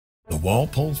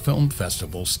Walpole Film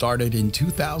Festival started in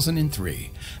 2003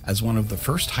 as one of the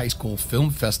first high school film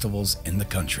festivals in the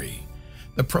country.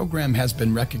 The program has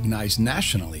been recognized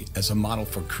nationally as a model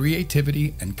for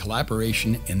creativity and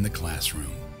collaboration in the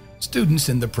classroom. Students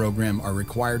in the program are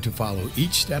required to follow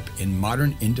each step in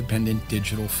modern independent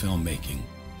digital filmmaking.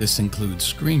 This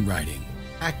includes screenwriting,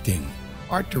 acting,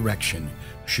 art direction,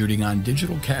 shooting on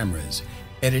digital cameras,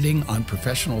 editing on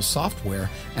professional software,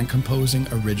 and composing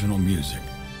original music.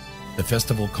 The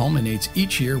festival culminates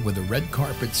each year with a red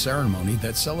carpet ceremony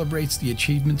that celebrates the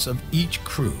achievements of each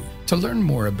crew. To learn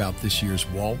more about this year's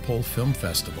Walpole Film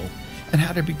Festival and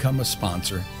how to become a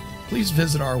sponsor, please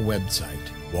visit our website,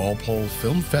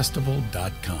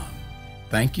 walpolefilmfestival.com.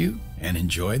 Thank you and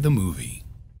enjoy the movie.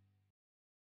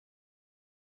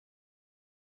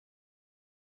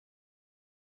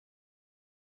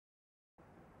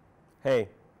 Hey,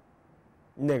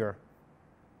 nigger,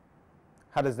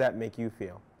 how does that make you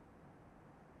feel?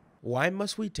 Why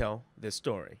must we tell this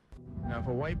story? Now, if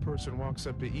a white person walks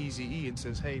up to Eazy-E and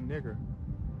says, "Hey, nigger,"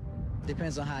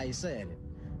 depends on how you said it.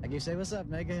 Like, if you say, "What's up,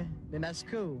 nigga?" then that's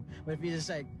cool. But if you just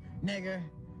say, "Nigger,"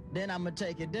 then I'm gonna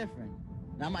take it different.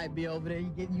 I might be over there,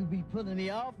 you be pulling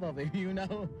me off of it, you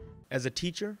know? As a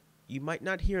teacher, you might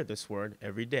not hear this word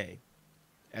every day.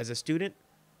 As a student,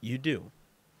 you do.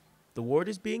 The word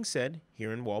is being said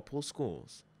here in Walpole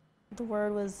schools. The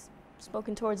word was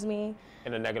spoken towards me.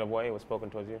 In a negative way, it was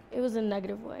spoken towards you? It was a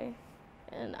negative way.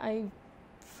 And I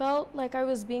felt like I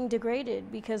was being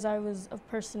degraded because I'm a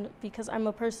person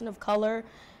of color,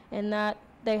 and that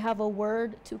they have a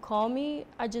word to call me.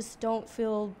 I just don't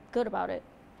feel good about it.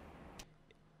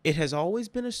 It has always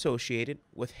been associated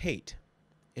with hate.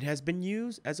 It has been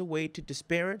used as a way to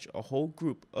disparage a whole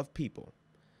group of people.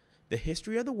 The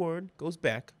history of the word goes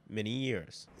back many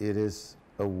years. It is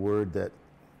a word that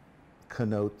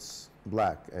connotes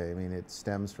black. I mean, it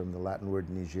stems from the Latin word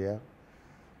niger,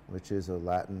 which is a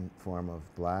Latin form of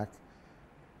black.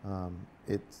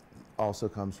 It also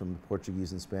comes from the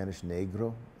Portuguese and Spanish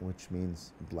negro, which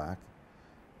means black.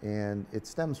 And it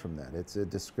stems from that. It's a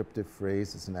descriptive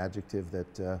phrase. It's an adjective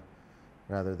that,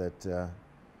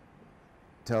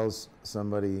 tells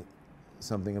somebody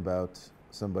something about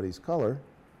somebody's color,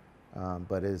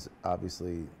 but is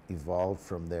obviously evolved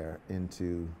from there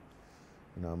into,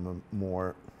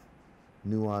 more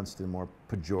nuanced and more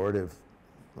pejorative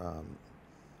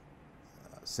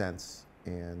sense.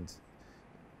 And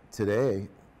today,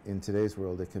 in today's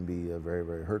world, it can be a very,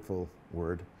 very hurtful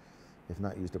word if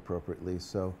not used appropriately.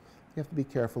 So you have to be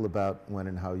careful about when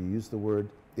and how you use the word,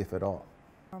 if at all.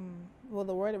 Well,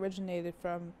 the word originated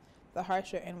from the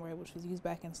harsher N-word, which was used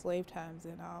back in slave times,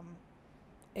 and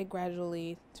it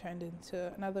gradually turned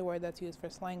into another word that's used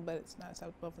for slang, but it's not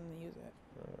acceptable for them to use it.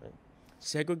 All right.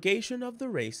 Segregation of the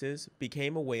races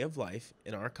became a way of life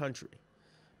in our country.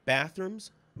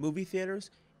 Bathrooms, movie theaters,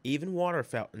 even water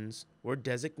fountains were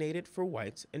designated for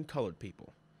whites and colored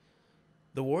people.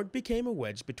 The word became a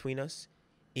wedge between us,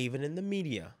 even in the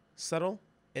media. Subtle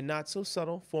and not so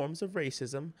subtle forms of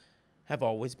racism have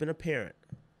always been apparent.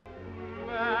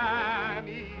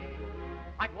 Mammy,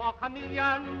 I'd walk a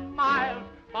million miles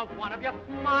for one of your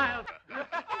smiles.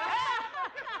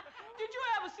 Did you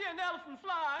ever see an elephant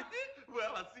fly?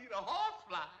 Well, I seen a horse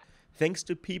fly. Thanks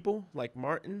to people like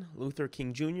Martin Luther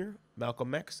King Jr.,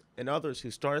 Malcolm X, and others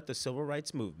who started the civil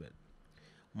rights movement,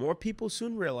 more people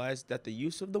soon realized that the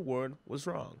use of the word was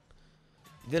wrong.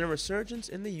 Then a resurgence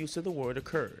in the use of the word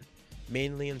occurred,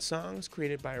 mainly in songs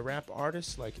created by rap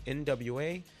artists like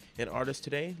NWA and artists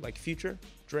today like Future,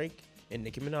 Drake, and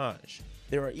Nicki Minaj.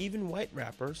 There are even white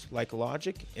rappers like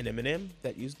Logic and Eminem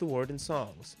that use the word in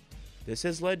songs. This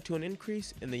has led to an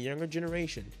increase in the younger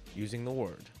generation using the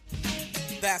word.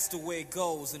 That's the way it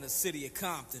goes in the city of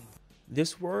Compton.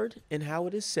 This word and how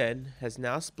it is said has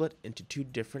now split into two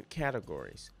different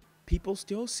categories. People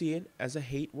still see it as a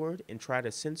hate word and try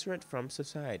to censor it from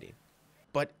society.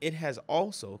 But it has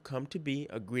also come to be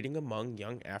a greeting among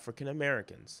young African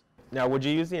Americans. Now, would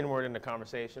you use the N-word in a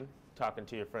conversation, talking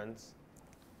to your friends?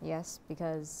 Yes,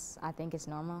 because I think it's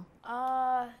normal.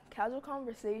 Casual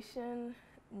conversation,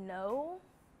 no,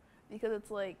 because it's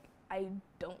like I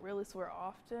don't really swear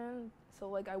often, so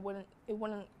like it wouldn't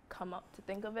come up to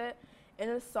think of it. In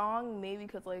a song, maybe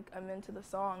because like I'm into the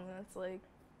song and it's like,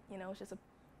 it's just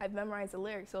I've memorized the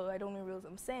lyrics, so I don't even realize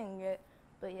I'm saying it,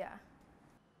 but yeah.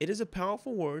 It is a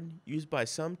powerful word used by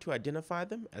some to identify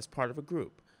them as part of a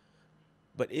group.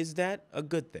 But is that a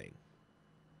good thing?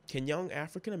 Can young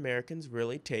African Americans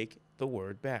really take the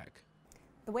word back?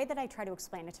 The way that I try to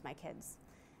explain it to my kids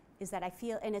is that I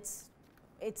feel, and it's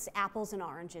apples and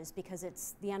oranges because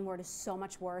the N-word is so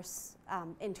much worse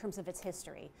in terms of its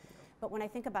history. But when I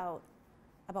think about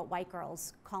white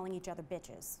girls calling each other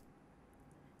bitches,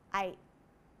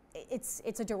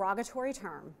 it's a derogatory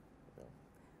term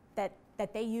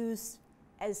that they use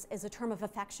as a term of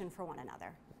affection for one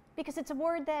another, because it's a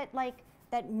word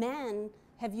that men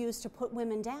have used to put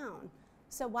women down.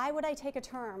 So why would I take a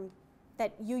term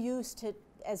that you use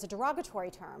as a derogatory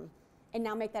term and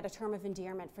now make that a term of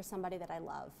endearment for somebody that I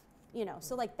love? You know,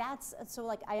 so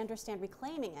I understand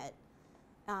reclaiming it,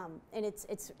 and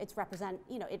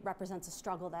it represents a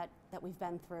struggle that we've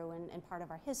been through and part of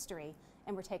our history,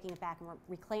 and we're taking it back and we're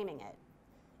reclaiming it.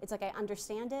 It's like I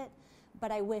understand it,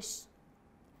 but I wish,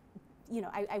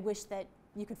 I wish that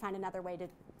you could find another way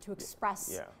to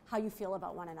express how you feel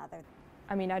about one another.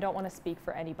 I mean, I don't want to speak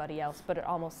for anybody else, but it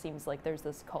almost seems like there's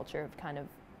this culture of kind of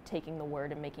taking the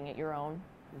word and making it your own.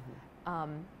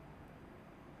 Mm-hmm.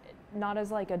 Not as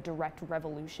like a direct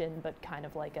revolution, but kind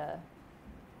of like a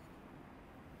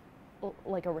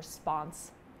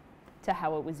response to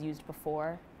how it was used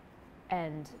before.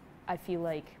 And I feel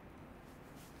like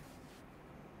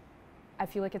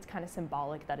it's kind of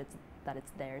symbolic that it's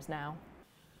theirs now.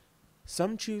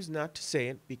 Some choose not to say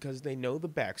it because they know the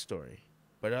backstory,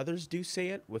 but others do say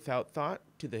it without thought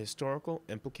to the historical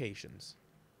implications.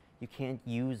 You can't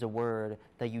use a word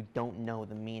that you don't know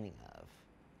the meaning of.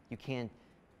 You can't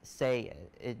say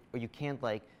it, or you can't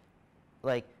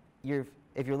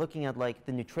if you're looking at like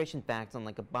the nutrition facts on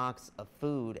like a box of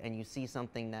food and you see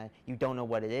something that you don't know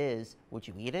what it is, would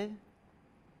you eat it?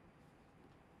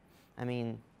 I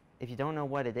mean, if you don't know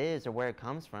what it is or where it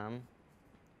comes from,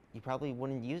 you probably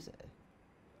wouldn't use it.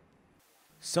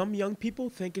 Some young people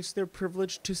think it's their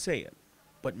privilege to say it,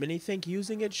 but many think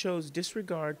using it shows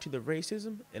disregard to the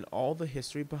racism and all the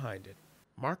history behind it.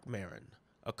 Mark Maron,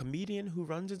 a comedian who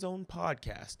runs his own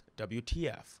podcast,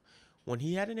 WTF, when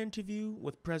he had an interview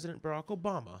with President Barack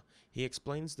Obama, he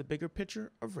explains the bigger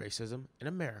picture of racism in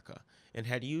America and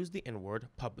had used the N-word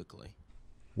publicly.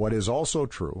 What is also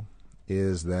true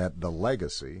is that the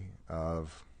legacy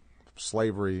of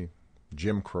slavery,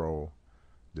 Jim Crow,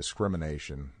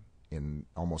 discrimination in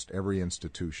almost every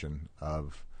institution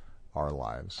of our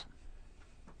lives,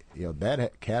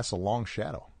 that casts a long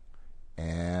shadow,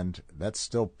 and that's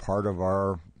still part of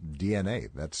our DNA.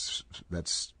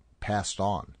 That's passed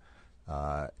on.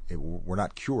 We're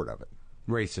not cured of it.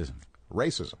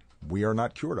 Racism. We are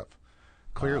not cured of.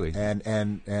 Clearly.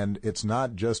 And it's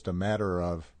not just a matter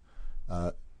of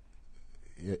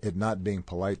it not being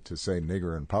polite to say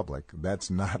nigger in public. That's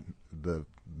not the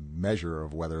measure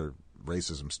of whether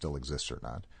racism still exists or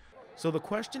not. So the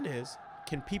question is,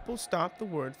 can people stop the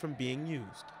word from being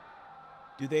used?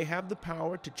 Do they have the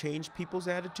power to change people's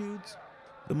attitudes?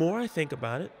 The more I think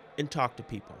about it and talk to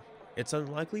people, it's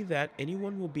unlikely that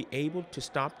anyone will be able to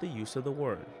stop the use of the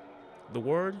word. The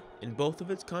word, in both of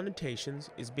its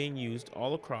connotations, is being used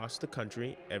all across the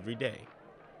country every day.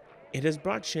 It has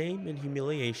brought shame and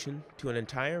humiliation to an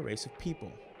entire race of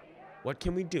people. What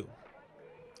can we do?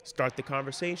 Start the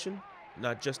conversation,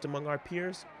 not just among our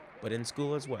peers, but in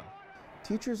school as well.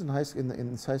 Teachers in high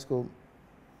school,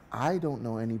 I don't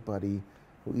know anybody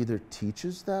who either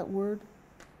teaches that word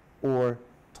or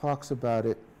talks about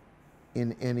it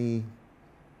in any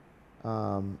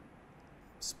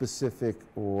specific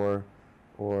or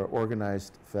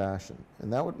organized fashion,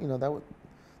 and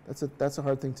that's a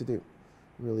hard thing to do. It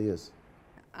really is.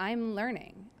 I'm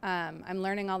learning. I'm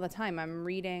learning all the time. I'm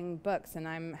reading books and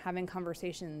I'm having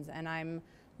conversations and I'm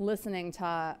listening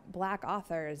to Black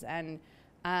authors, and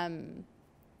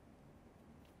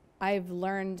I've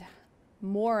learned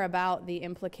more about the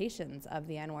implications of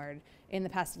the N-word in the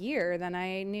past year than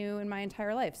I knew in my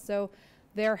entire life. So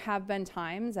there have been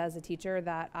times as a teacher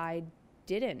that I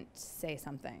didn't say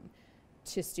something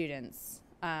to students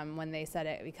when they said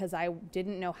it, because I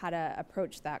didn't know how to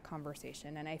approach that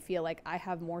conversation. And I feel like I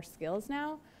have more skills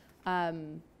now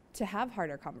to have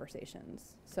harder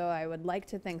conversations. So I would like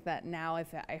to think that now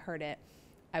if I heard it,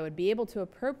 I would be able to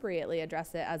appropriately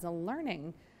address it as a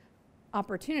learning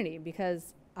opportunity,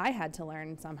 because I had to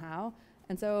learn somehow,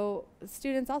 and so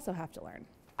students also have to learn.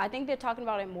 I think they're talking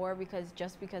about it more because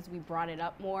we brought it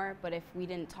up more, but if we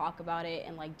didn't talk about it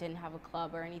and didn't have a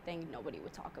club or anything, nobody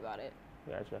would talk about it.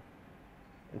 Gotcha.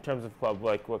 In terms of club,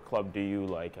 what club do you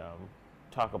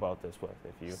talk about this with?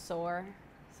 If you SOAR,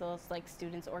 so it's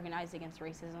students organized against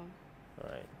racism. All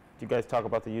right. Do you guys talk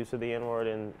about the use of the N-word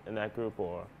in that group,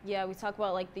 or? Yeah, we talk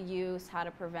about the use, how to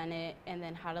prevent it, and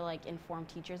then how to inform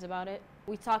teachers about it.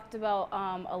 We talked about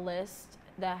a list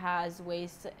that has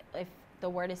ways to, if the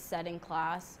word is said in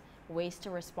class, ways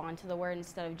to respond to the word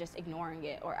instead of just ignoring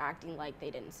it or acting like they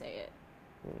didn't say it.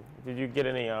 Did you get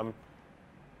any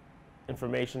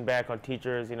information back on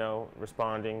teachers, you know,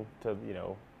 responding to, you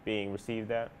know, being received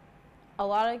that? A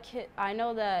lot of kids, I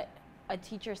know that a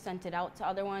teacher sent it out to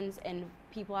other ones, and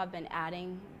people have been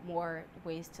adding more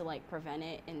ways to like prevent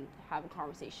it and have a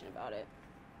conversation about it.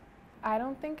 I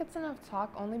don't think it's enough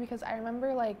talk, only because I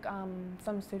remember like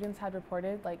some students had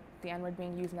reported like the N-word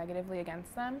being used negatively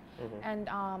against them, and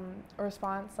a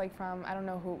response like from, I don't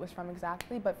know who it was from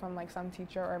exactly, but from like some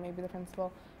teacher or maybe the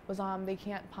principal was they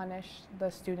can't punish the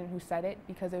student who said it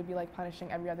because it would be like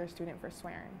punishing every other student for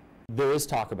swearing. There is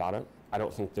talk about it. I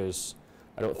don't think there's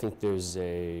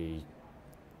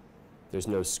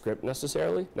no script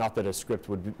necessarily. Not that a script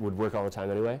would work all the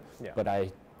time anyway. Yeah. But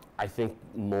I think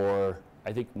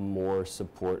more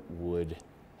support would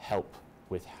help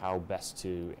with how best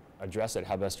to address it,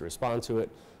 how best to respond to it.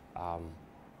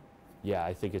 Yeah,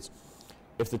 I think it's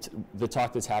if the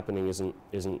talk that's happening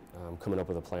isn't coming up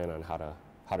with a plan on how to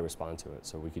respond to it,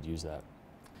 so we could use that.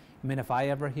 I mean, if I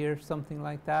ever hear something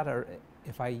like that, or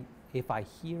if I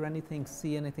hear anything,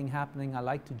 see anything happening, I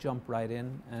like to jump right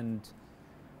in and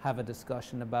have a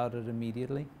discussion about it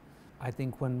immediately. I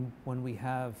think when we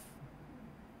have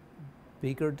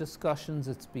bigger discussions,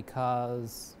 it's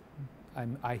because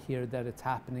I hear that it's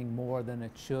happening more than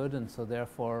it should, and so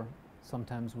therefore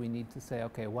sometimes we need to say,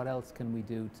 okay, what else can we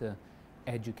do to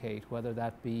educate, whether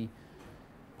that be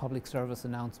public service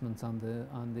announcements on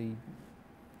the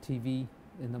TV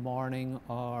in the morning,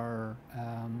 or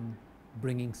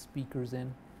bringing speakers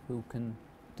in who can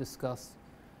discuss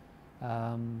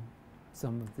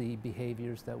some of the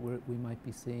behaviors that we might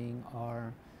be seeing,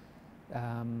 or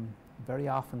very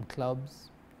often clubs.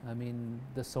 I mean,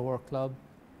 the SOAR Club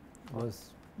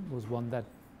was one that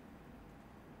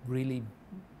really,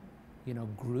 you know,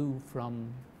 grew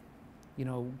from, you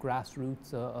know,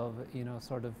 grassroots of you know,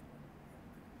 sort of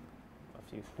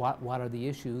what are the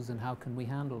issues and how can we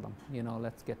handle them? You know,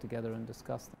 let's get together and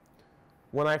discuss them.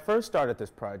 When I first started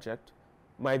this project,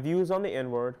 my views on the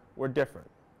N-word were different.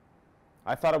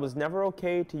 I thought it was never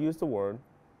okay to use the word,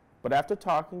 but after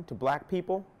talking to black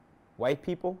people, white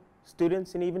people,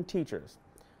 students, and even teachers,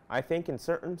 I think in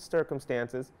certain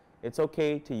circumstances it's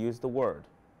okay to use the word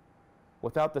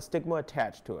without the stigma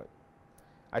attached to it.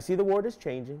 I see the word as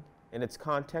changing and its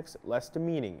context less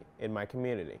demeaning in my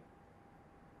community.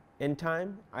 In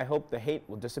time, I hope the hate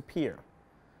will disappear.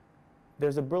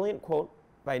 There's a brilliant quote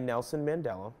by Nelson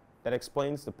Mandela that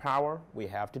explains the power we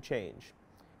have to change,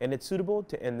 and it's suitable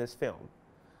to end this film.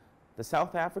 The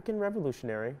South African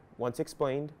revolutionary once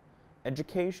explained,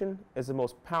 "Education is the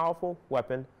most powerful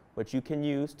weapon which you can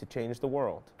use to change the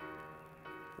world."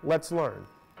 Let's learn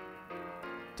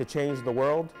to change the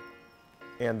world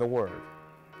and the word.